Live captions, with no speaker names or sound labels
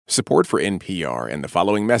Support for NPR and the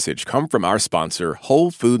following message come from our sponsor,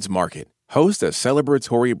 Whole Foods Market. Host a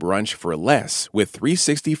celebratory brunch for less with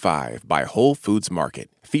 365 by Whole Foods Market,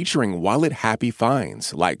 featuring wallet-happy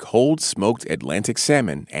finds like cold smoked Atlantic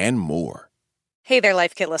salmon and more. Hey there,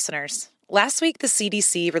 Life Kit listeners. Last week, the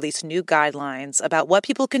CDC released new guidelines about what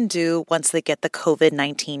people can do once they get the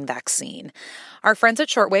COVID-19 vaccine. Our friends at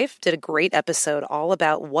Shortwave did a great episode all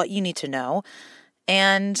about what you need to know,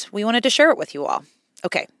 and we wanted to share it with you all.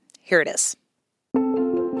 Okay, here it is.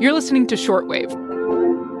 You're listening to Shortwave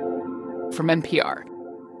from NPR.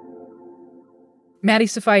 Maddie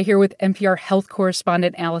Safai here with NPR health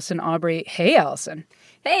correspondent Allison Aubrey. Hey, Allison.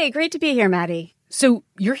 Hey, great to be here, Maddie. So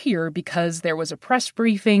you're here because there was a press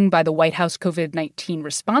briefing by the White House COVID-19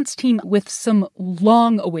 response team with some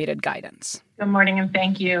long-awaited guidance. Good morning, and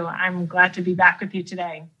thank you. I'm glad to be back with you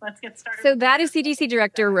today. Let's get started. So that is CDC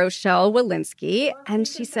Director Rochelle Walensky, and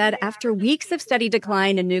she said after weeks of steady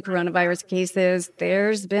decline in new coronavirus cases,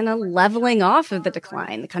 there's been a leveling off of the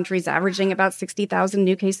decline. The country's averaging about 60,000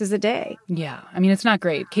 new cases a day. Yeah, I mean, it's not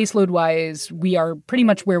great. Caseload-wise, we are pretty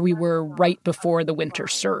much where we were right before the winter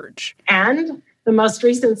surge. And the most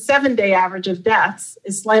recent 7-day average of deaths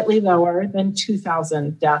is slightly lower than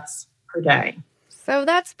 2,000 deaths per day. So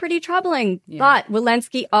that's pretty troubling. Yeah. But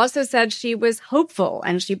Walensky also said she was hopeful,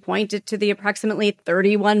 and she pointed to the approximately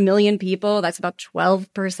 31 million people, that's about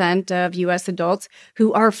 12% of U.S. adults,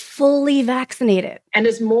 who are fully vaccinated. And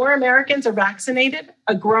as more Americans are vaccinated,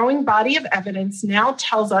 a growing body of evidence now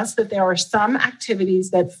tells us that there are some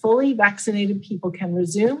activities that fully vaccinated people can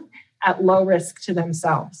resume at low risk to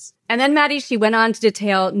themselves. And then, Maddie, she went on to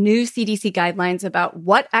detail new CDC guidelines about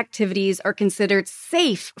what activities are considered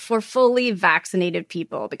safe for fully vaccinated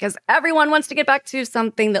people, because everyone wants to get back to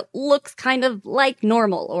something that looks kind of like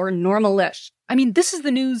normal or normal-ish. I mean, this is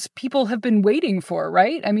the news people have been waiting for,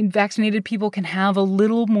 right? I mean, vaccinated people can have a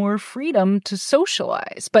little more freedom to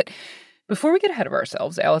socialize. But before we get ahead of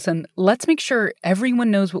ourselves, Allison, let's make sure everyone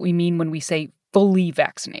knows what we mean when we say fully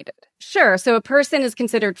vaccinated. Sure. So a person is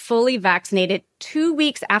considered fully vaccinated 2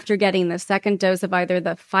 weeks after getting the second dose of either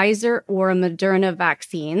the Pfizer or Moderna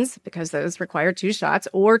vaccines, because those require 2 shots,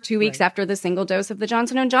 or 2 weeks after the single dose of the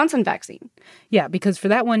Johnson & Johnson vaccine. Yeah, because for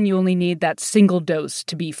that one, you only need that single dose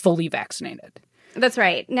to be fully vaccinated. That's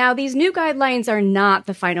right. Now, these new guidelines are not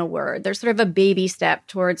the final word. They're sort of a baby step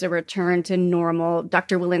towards a return to normal.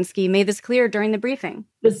 Dr. Walensky made this clear during the briefing.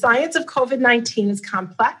 The science of COVID-19 is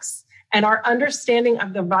complex, and our understanding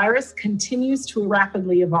of the virus continues to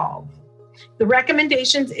rapidly evolve. The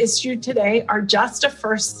recommendations issued today are just a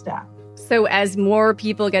first step. So as more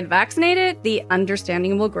people get vaccinated, the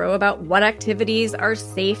understanding will grow about what activities are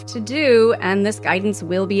safe to do, and this guidance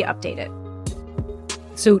will be updated.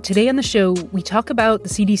 So today on the show, we talk about the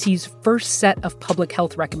CDC's first set of public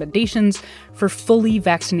health recommendations for fully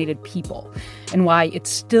vaccinated people and why it's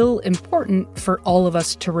still important for all of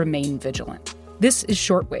us to remain vigilant. This is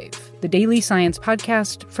Shortwave, the daily science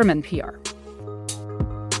podcast from NPR.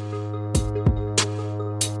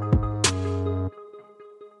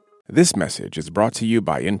 This message is brought to you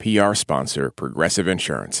by NPR sponsor Progressive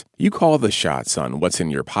Insurance. You call the shots on what's in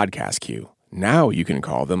your podcast queue. Now you can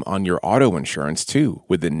call them on your auto insurance, too,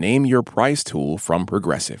 with the Name Your Price tool from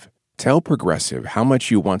Progressive. Tell Progressive how much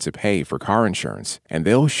you want to pay for car insurance, and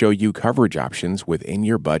they'll show you coverage options within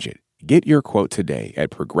your budget. Get your quote today at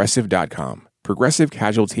Progressive.com. Progressive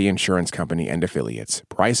Casualty Insurance Company and Affiliates.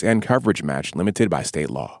 Price and coverage match limited by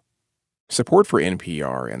state law. Support for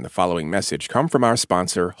NPR and the following message come from our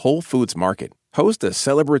sponsor, Whole Foods Market. Host a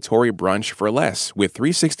celebratory brunch for less with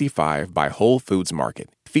 365 by Whole Foods Market,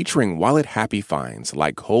 featuring wallet-happy finds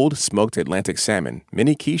like cold smoked Atlantic salmon,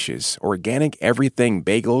 mini quiches, organic everything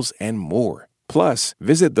bagels, and more. Plus,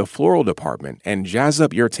 visit the floral department and jazz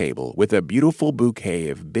up your table with a beautiful bouquet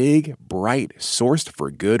of big, bright,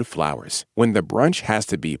 sourced-for-good flowers. When the brunch has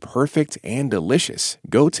to be perfect and delicious,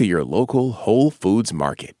 go to your local Whole Foods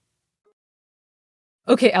Market.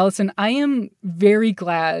 Okay, Allison, I am very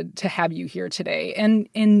glad to have you here today. And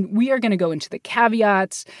we are going to go into the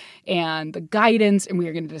caveats and the guidance, and we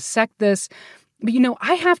are going to dissect this. But,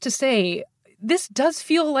 I have to say, this does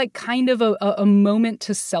feel like kind of a moment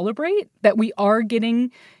to celebrate that we are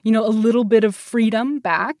getting, a little bit of freedom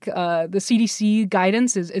back. The CDC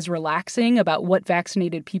guidance is relaxing about what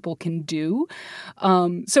vaccinated people can do.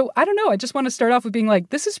 So I don't know. I just want to start off with being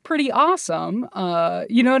like, this is pretty awesome.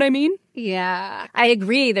 You know what I mean? Yeah, I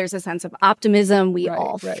agree. There's a sense of optimism. We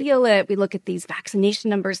all feel it. We look at these vaccination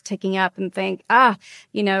numbers ticking up and think, the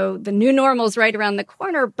new normal's right around the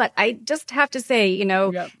corner. But I just have to say,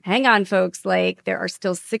 hang on, folks. Like, there are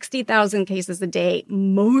still 60,000 cases a day.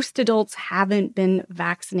 Most adults haven't been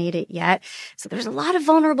vaccinated yet. So there's a lot of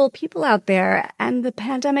vulnerable people out there. And the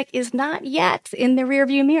pandemic is not yet in the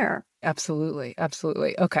rearview mirror. Absolutely.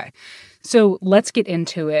 Absolutely. Okay. So let's get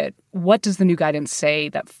into it. What does the new guidance say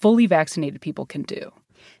that fully vaccinated people can do?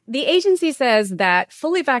 The agency says that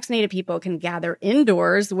fully vaccinated people can gather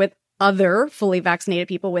indoors with other fully vaccinated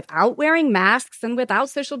people without wearing masks and without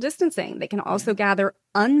social distancing. They can also gather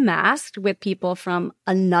unmasked with people from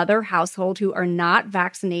another household who are not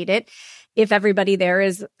vaccinated if everybody there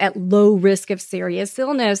is at low risk of serious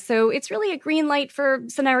illness. So it's really a green light for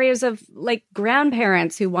scenarios of like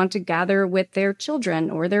grandparents who want to gather with their children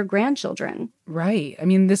or their grandchildren. Right. I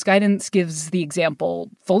mean, this guidance gives the example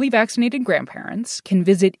fully vaccinated grandparents can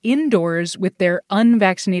visit indoors with their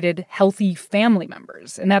unvaccinated healthy family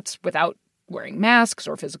members. And that's without wearing masks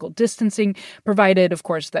or physical distancing, provided, of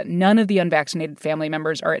course, that none of the unvaccinated family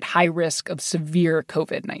members are at high risk of severe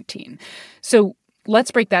COVID-19. So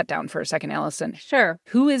let's break that down for a second, Allison. Sure.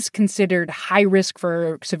 Who is considered high risk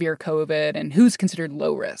for severe COVID and who's considered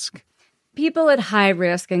low risk? People at high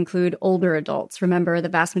risk include older adults. Remember, the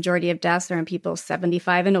vast majority of deaths are in people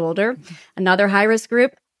 75 and older. Another high-risk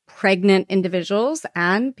group, pregnant individuals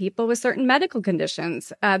and people with certain medical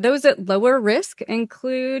conditions. Those at lower risk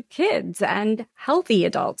include kids and healthy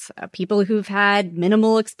adults, people who've had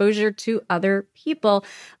minimal exposure to other people.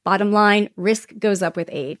 Bottom line, risk goes up with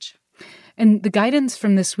age. And the guidance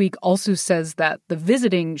from this week also says that the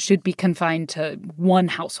visiting should be confined to one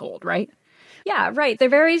household, right? Yeah, right. They're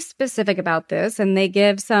very specific about this, and they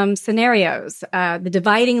give some scenarios. The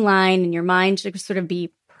dividing line in your mind should sort of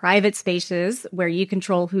be private spaces where you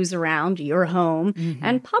control who's around, your home,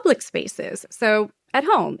 and public spaces. So at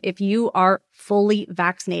home, if you are fully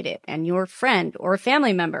vaccinated and your friend or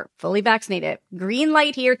family member fully vaccinated, green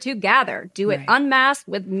light here to gather. Do it unmasked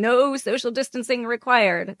with no social distancing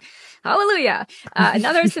required. Hallelujah.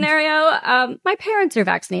 Another scenario, my parents are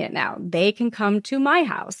vaccinated now. They can come to my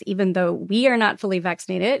house, even though we are not fully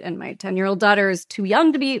vaccinated and my 10-year-old daughter is too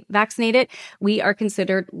young to be vaccinated. We are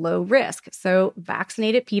considered low risk. So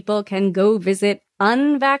vaccinated people can go visit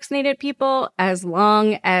unvaccinated people as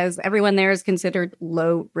long as everyone there is considered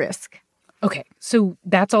low risk. Okay, so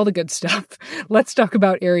that's all the good stuff. Let's talk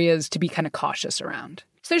about areas to be kind of cautious around.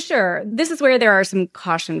 So sure, this is where there are some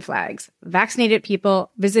caution flags. Vaccinated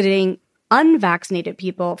people visiting unvaccinated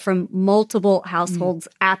people from multiple households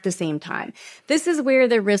at the same time. This is where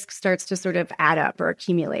the risk starts to sort of add up or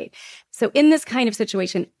accumulate. So in this kind of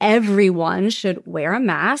situation, everyone should wear a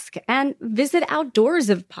mask and visit outdoors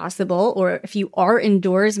if possible, or if you are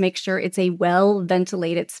indoors, make sure it's a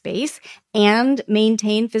well-ventilated space and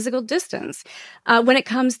maintain physical distance. When it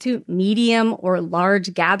comes to medium or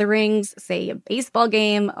large gatherings, say a baseball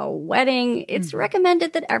game, a wedding, it's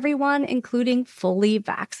recommended that everyone, including fully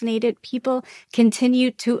vaccinated people,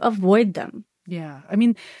 continue to avoid them. Yeah, I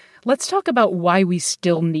mean, let's talk about why we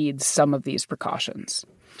still need some of these precautions.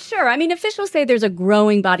 Sure. I mean, officials say there's a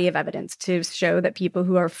growing body of evidence to show that people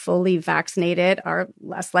who are fully vaccinated are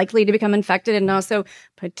less likely to become infected and also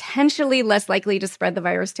potentially less likely to spread the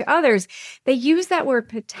virus to others. They use that word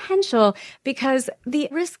potential because the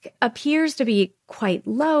risk appears to be quite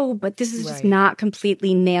low, but this is just not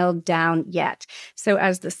completely nailed down yet. So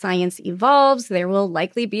as the science evolves, there will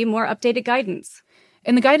likely be more updated guidance.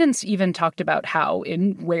 And the guidance even talked about how,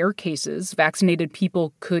 in rare cases, vaccinated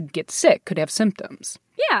people could get sick, could have symptoms.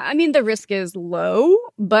 Yeah, I mean, the risk is low,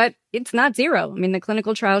 but it's not zero. I mean, the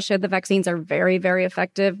clinical trials showed the vaccines are very, very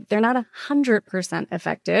effective. They're not 100%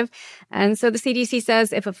 effective. And so the CDC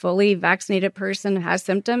says if a fully vaccinated person has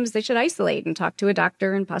symptoms, they should isolate and talk to a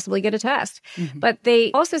doctor and possibly get a test. But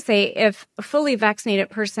they also say if a fully vaccinated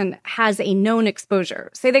person has a known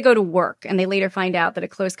exposure, say they go to work and they later find out that a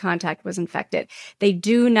close contact was infected, they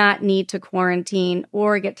do not need to quarantine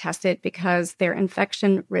or get tested because their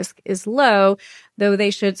infection risk is low, though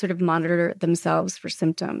they should sort of monitor themselves for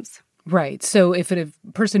symptoms. Right. So if a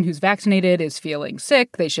person who's vaccinated is feeling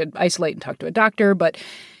sick, they should isolate and talk to a doctor. But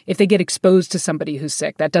if they get exposed to somebody who's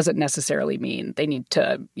sick, that doesn't necessarily mean they need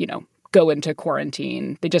to, go into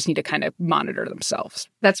quarantine. They just need to kind of monitor themselves.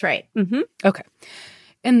 That's right. Okay.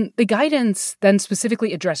 And the guidance then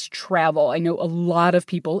specifically addressed travel. I know a lot of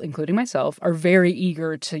people, including myself, are very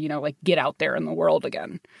eager to, get out there in the world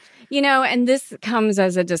again. And this comes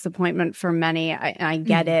as a disappointment for many. I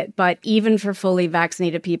get it. But even for fully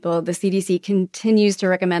vaccinated people, the CDC continues to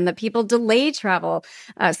recommend that people delay travel.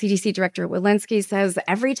 CDC Director Walensky says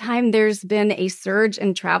every time there's been a surge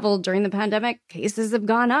in travel during the pandemic, cases have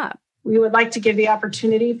gone up. We would like to give the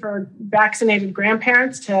opportunity for vaccinated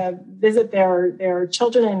grandparents to visit their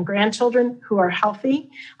children and grandchildren who are healthy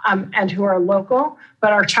and who are local,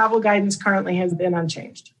 but our travel guidance currently has been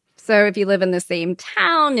unchanged. So if you live in the same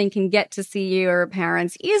town and can get to see your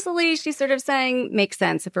parents easily, she's sort of saying, makes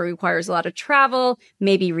sense. If it requires a lot of travel,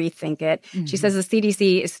 maybe rethink it. Mm-hmm. She says the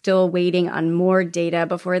CDC is still waiting on more data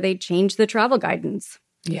before they change the travel guidance.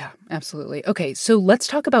 Yeah, absolutely. Okay, so let's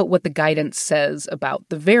talk about what the guidance says about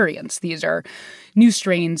the variants. These are new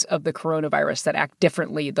strains of the coronavirus that act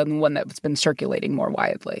differently than the one that's been circulating more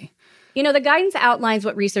widely. The guidance outlines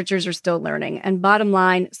what researchers are still learning. And bottom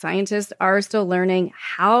line, scientists are still learning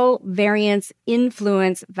how variants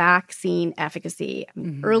influence vaccine efficacy.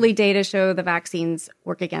 Mm-hmm. Early data show the vaccines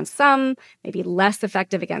work against some, maybe less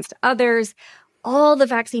effective against others. All the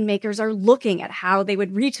vaccine makers are looking at how they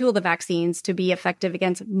would retool the vaccines to be effective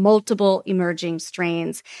against multiple emerging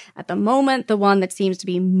strains. At the moment, the one that seems to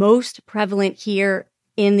be most prevalent here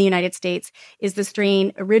in the United States is the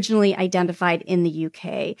strain originally identified in the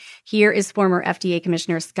UK. Here is former FDA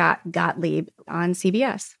Commissioner Scott Gottlieb on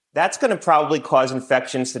CBS. That's going to probably cause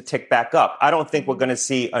infections to tick back up. I don't think we're going to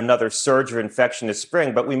see another surge of infection this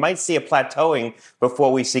spring, but we might see a plateauing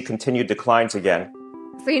before we see continued declines again.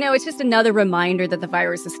 So, it's just another reminder that the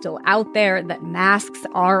virus is still out there, that masks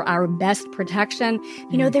are our best protection.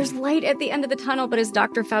 There's light at the end of the tunnel, but as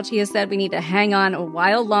Dr. Fauci has said, we need to hang on a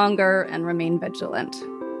while longer and remain vigilant.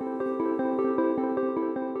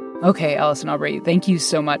 Okay, Allison Aubrey, thank you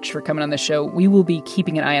so much for coming on the show. We will be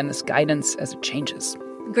keeping an eye on this guidance as it changes.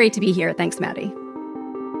 Great to be here. Thanks, Maddie.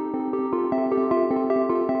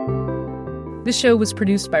 This show was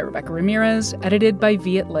produced by Rebecca Ramirez, edited by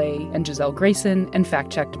Viet Le and Giselle Grayson, and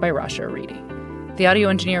fact-checked by Rasha Aridi. The audio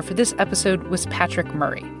engineer for this episode was Patrick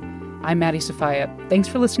Murray. I'm Maddie Sofia. Thanks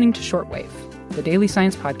for listening to Shortwave, the daily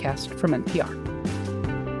science podcast from NPR.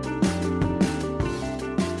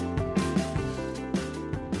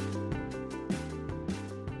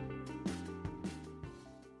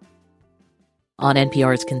 On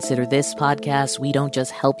NPR's Consider This podcast, we don't just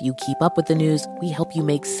help you keep up with the news, we help you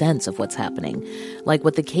make sense of what's happening. Like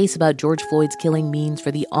what the case about George Floyd's killing means for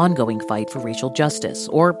the ongoing fight for racial justice,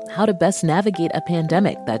 or how to best navigate a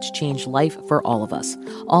pandemic that's changed life for all of us.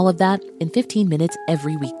 All of that in 15 minutes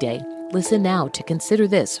every weekday. Listen now to Consider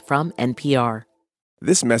This from NPR.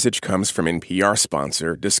 This message comes from NPR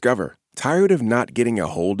sponsor Discover. Tired of not getting a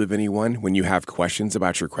hold of anyone when you have questions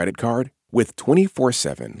about your credit card? With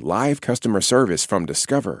 24/7 live customer service from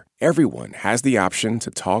Discover, everyone has the option to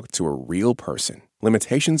talk to a real person.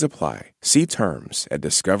 Limitations apply. See terms at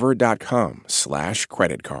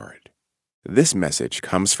discover.com/creditcard. This message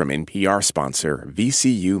comes from NPR sponsor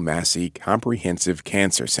VCU Massey Comprehensive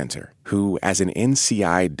Cancer Center, who, as an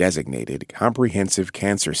NCI-designated comprehensive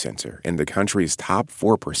cancer center in the country's top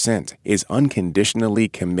 4%, is unconditionally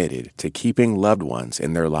committed to keeping loved ones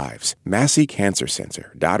in their lives.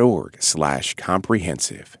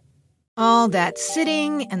 MasseyCancerCenter.org/comprehensive. All that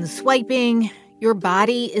sitting and swiping, your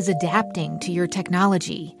body is adapting to your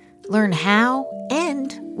technology. Learn how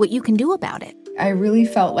and what you can do about it. I really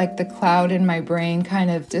felt like the cloud in my brain kind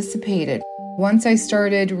of dissipated. Once I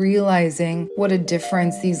started realizing what a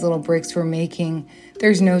difference these little breaks were making,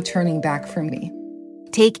 there's no turning back for me.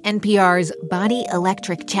 Take NPR's Body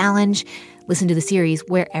Electric Challenge. Listen to the series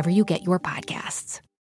wherever you get your podcasts.